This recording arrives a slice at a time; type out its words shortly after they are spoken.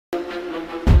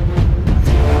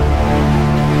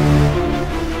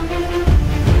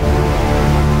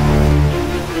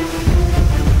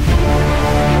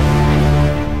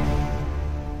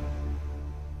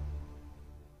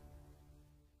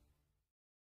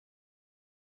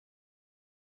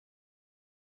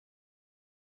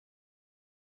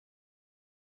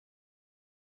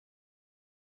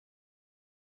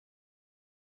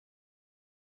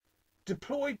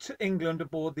Deployed to England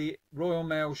aboard the Royal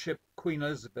Mail ship Queen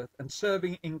Elizabeth and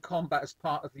serving in combat as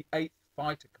part of the 8th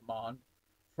Fighter Command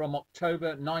from October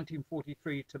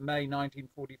 1943 to May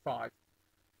 1945,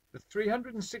 the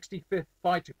 365th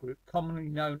Fighter Group, commonly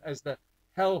known as the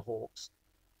HAWKS,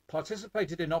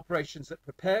 participated in operations that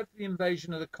prepared for the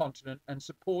invasion of the continent and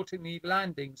supporting the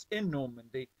landings in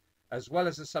Normandy, as well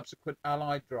as the subsequent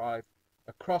Allied drive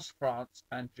across France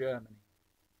and Germany.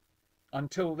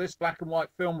 Until this black and white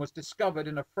film was discovered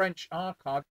in a French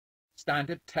archive,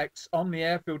 standard texts on the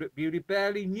airfield at Beaulieu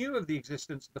barely knew of the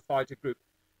existence of the fighter group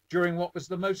during what was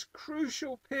the most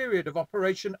crucial period of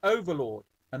Operation Overlord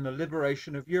and the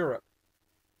liberation of Europe.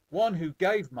 One who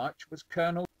gave much was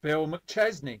Colonel Bill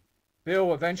McCHESNEY.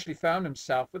 Bill eventually found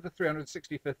himself with the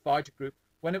 365th Fighter Group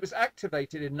when it was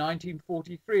activated in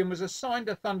 1943 and was assigned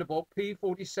a Thunderbolt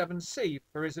P-47C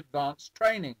for his advanced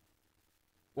training.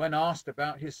 When asked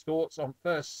about his thoughts on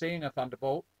first seeing a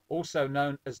Thunderbolt, also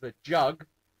known as the Jug,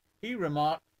 he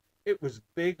remarked it was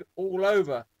big all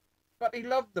over, but he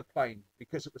loved the plane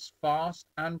because it was fast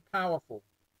and powerful.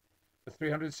 The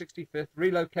 365th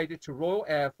relocated to Royal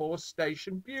Air Force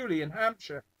Station Beaulieu in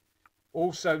Hampshire,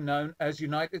 also known as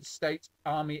United States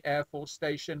Army Air Force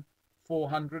Station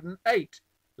 408,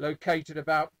 located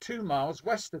about 2 miles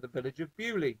west of the village of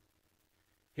Beaulieu.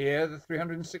 Here, the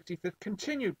 365th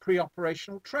continued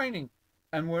pre-operational training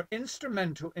and were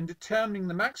instrumental in determining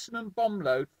the maximum bomb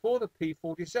load for the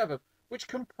P-47, which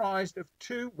comprised of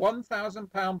 2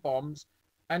 1,000-pound bombs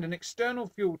and an external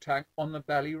fuel tank on the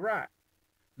belly rack.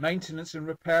 Maintenance and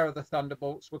repair of the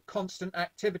Thunderbolts were constant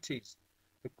activities.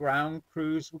 The ground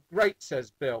crews were great,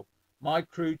 says Bill. My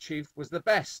crew chief was the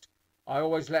best. I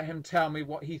always let him tell me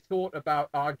what he thought about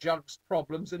our Jug's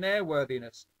problems and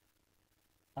airworthiness.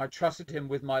 I trusted him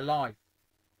with my life.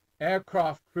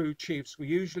 Aircraft crew chiefs were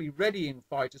usually readying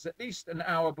fighters at least an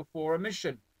hour before a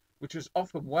mission, which was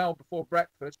often well before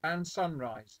breakfast and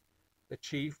sunrise. The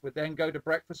chief would then go to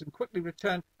breakfast and quickly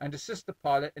return and assist the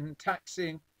pilot in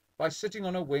taxiing by sitting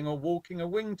on a wing or walking a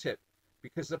wingtip,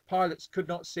 because the pilots could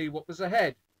not see what was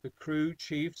ahead. The crew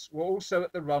chiefs were also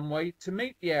at the runway to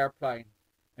meet the airplane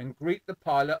and greet the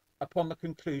pilot upon the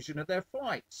conclusion of their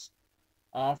flights.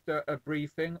 After a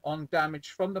briefing on damage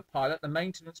from the pilot, the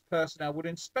maintenance personnel would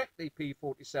inspect the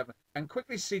P-47 and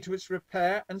quickly see to its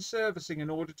repair and servicing in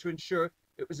order to ensure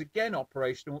it was again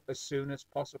operational as soon as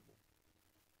possible.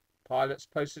 Pilots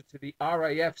posted to the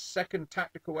RAF's 2nd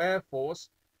Tactical Air Force,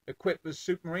 equipped with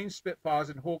Supermarine Spitfires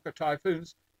and Hawker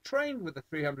Typhoons, trained with the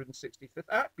 365th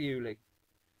at Beaulieu.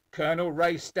 Colonel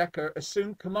Ray Stecker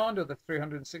assumed command of the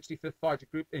 365th Fighter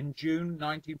Group in June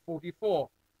 1944.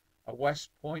 A West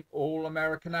Point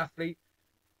All-American athlete,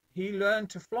 he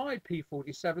learned to fly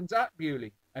P-47s at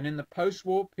Beaulieu and in the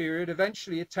post-war period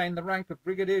eventually attained the rank of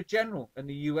Brigadier General in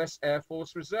the U.S. Air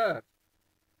Force Reserve.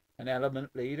 An element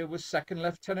leader was 2nd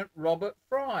Lieutenant Robert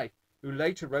Fry, who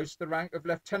later rose to the rank of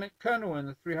Lieutenant Colonel in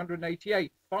the 388th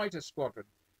Fighter Squadron.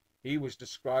 He was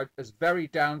described as very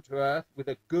down-to-earth with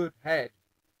a good head.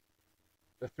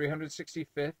 The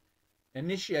 365th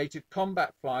initiated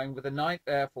combat flying with the 9th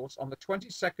Air Force on the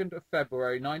 22nd of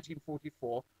February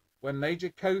 1944 when Major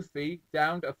Kofi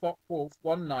downed a Focke-Wulf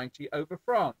 190 over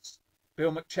France.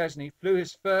 Bill McChesney flew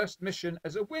his first mission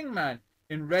as a wingman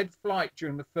in red flight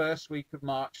during the first week of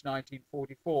March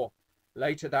 1944.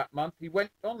 Later that month he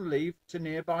went on leave to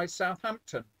nearby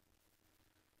Southampton.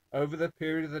 Over the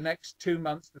period of the next 2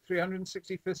 months, the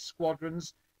 365th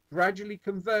Squadrons gradually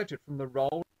converted from the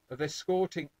role of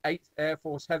escorting 8th Air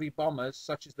Force heavy bombers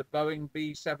such as the Boeing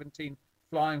B-17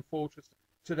 Flying Fortress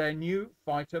to their new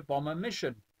fighter bomber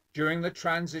mission. During the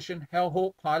transition,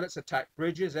 Hellhawk pilots attacked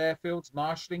bridges, airfields,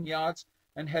 marshalling yards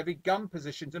and heavy gun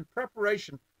positions in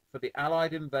preparation for the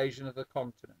Allied invasion of the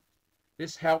continent.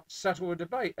 This helped settle a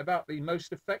debate about the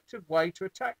most effective way to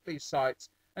attack these sites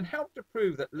and helped to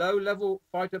prove that low-level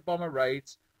fighter bomber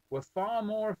raids were far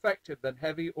more effective than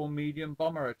heavy or medium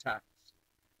bomber attacks.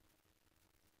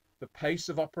 The pace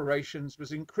of operations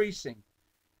was increasing.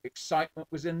 Excitement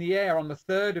was in the air. On the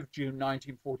 3rd of June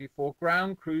 1944,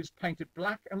 ground crews painted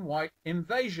black and white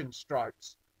invasion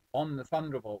stripes on the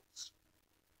Thunderbolts.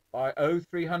 By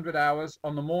 0300 hours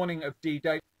on the morning of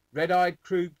D-Day, red-eyed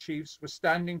crew chiefs were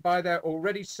standing by their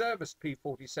already serviced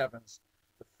P-47s.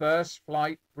 The first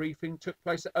flight briefing took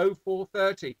place at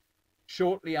 0430.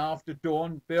 Shortly after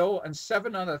dawn, Bill and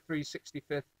 7 other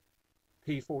 365th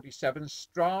P-47s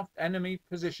strafed enemy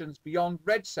positions beyond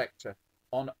Red Sector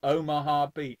on Omaha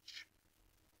Beach.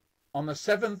 On the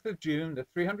 7th of June, the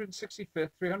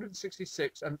 365th,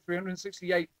 366th and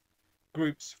 368th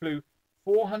groups flew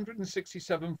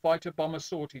 467 fighter bomber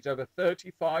sorties over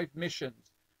 35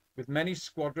 missions, with many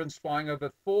squadrons flying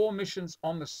over 4 missions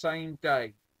on the same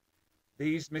day.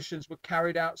 These missions were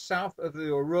carried out south of the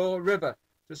Aurore River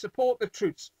to support the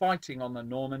troops fighting on the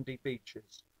Normandy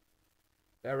beaches.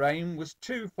 Their aim was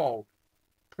twofold: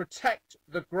 protect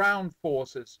the ground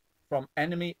forces from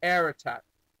enemy air attack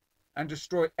and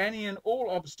destroy any and all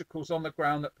obstacles on the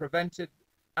ground that prevented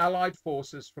Allied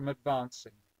forces from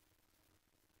advancing.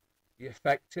 The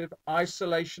effective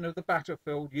isolation of the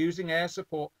battlefield using air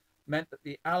support meant that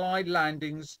the Allied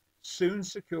landings soon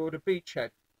secured a beachhead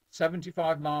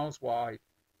 75 miles wide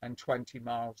and 20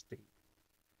 miles deep.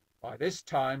 By this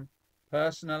time,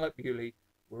 personnel at Beaulieu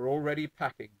were already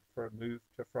packing for a move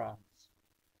to France.